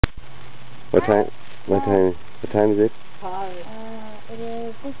What time? What time? What time is it? It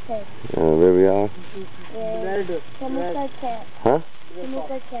is 6:30. Where we are? Chemical camp. Huh?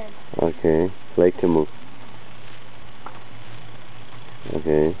 Chemical camp. Okay. Lake Timuk.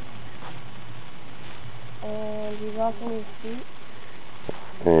 Okay. And he's walking his feet.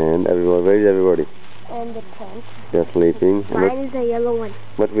 And everybody, where is everybody? And the tent. They're sleeping. Mine is the yellow one.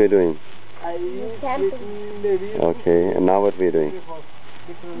 What we're doing? Camping. Okay. And now what we're doing?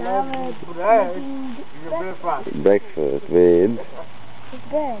 Now we're making breakfast. Breakfast with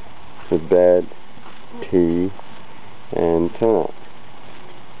Bread. bread, tea, and tuna.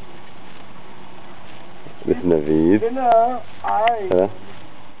 This is Naveed.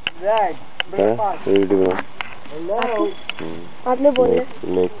 आपने बोले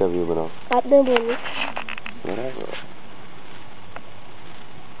lake का view बनाओ. आपने बोले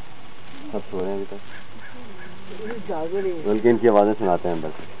सब सो रहे हैं अभी तक. बल्कि इनकी आवाजें सुनाते हैं अंदर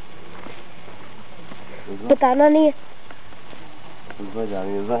से. बताना नहीं है. जा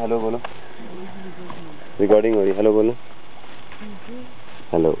रही है. हेलो बोलो. रिकॉर्डिंग हो रही है. हेलो बोलो.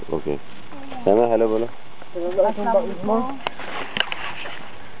 हेलो. ओके. समा हेलो बोलो.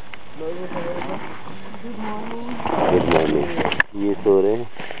 Good morning. ये सो रहे हैं.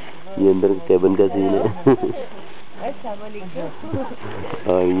 ये अंदर कैबिन का सीन है.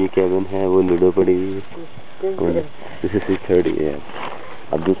 और ये कैबिन है वो लूडो पड़ी हुई है. 6:30 है.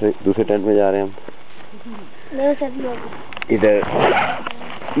 अब दूसरे टेंट में जा रहे हैं हम. इधर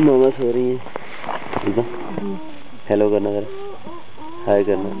मामा सो रही है. ठीक है. हेलो करना जरा. हाय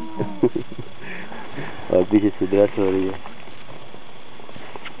करना. और पीछे सिद्धरा सो रही है.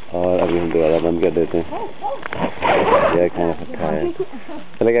 और अभी हम दोबारा बंद कर देते हैं. क्या खाना खट्टा है.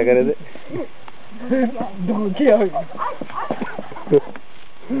 चलो क्या कर रहे थे.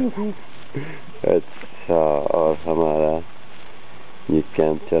 अच्छा. और हमारा ये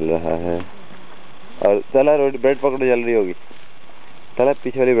कैंप चल रहा है. और चला रोटी ब्रेड पकड़ो. जल रही होगी. चला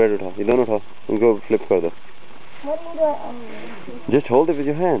पीछे वाली ब्रेड उठाओ. ये दोनों उठाओ. उनको फ्लिप कर दो. Just hold it with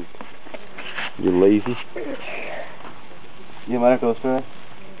your hand. You lazy. ये हमारा टोस्टर है.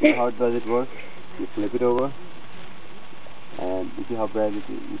 How does it work? You flip it over and you see how bright it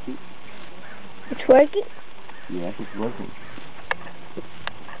is. You see? It's working? Yes, it's working.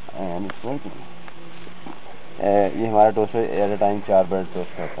 And it's working. ये हमारा toaster at a time 4 bread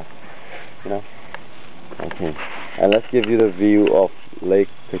toast करता है. You know? Okay. And let's give you the view of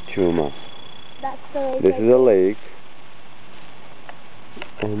Lake Cachuma. That's the lake. This is a lake.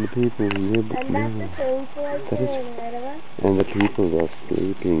 And the people live and that's the swimming pool right there. And the people are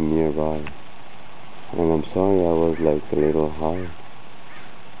sleeping nearby. And I'm sorry I was like a little high.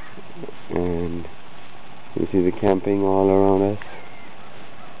 And you see the camping all around us.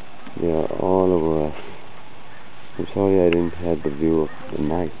 They are all over us. I'm sorry I didn't have the view of the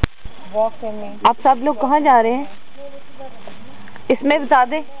night. आप सब लोग कहाँ जा रहे हैं? इसमें बता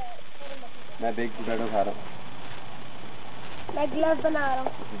दे. मैं बेक पोटैटो खा रहा हूँ. मैं ग्लव बना रहा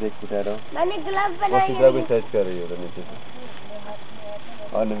हूँ. Bake potato. मैंने ग्लव बनाए. वो भी सर्च कर रही है उधर नीचे से.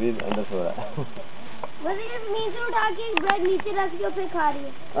 और नवीद अंदर सो रहा है. मुझे नीचे उठा के एक ब्रेड नीचे रख के फिर खा रही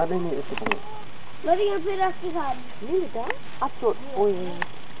है. नहीं इसको पकड़ो. मुझे यहाँ पे रख के खा रही है. नहीं बेटा आप तो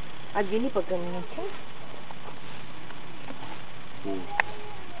आज ये नहीं पकड़नी है. अच्छा.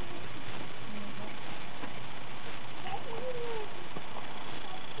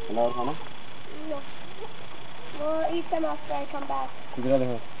 और खाना. We'll eat them after I come back. किधर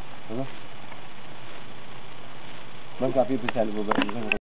देखो. बस आप ही पिछले वो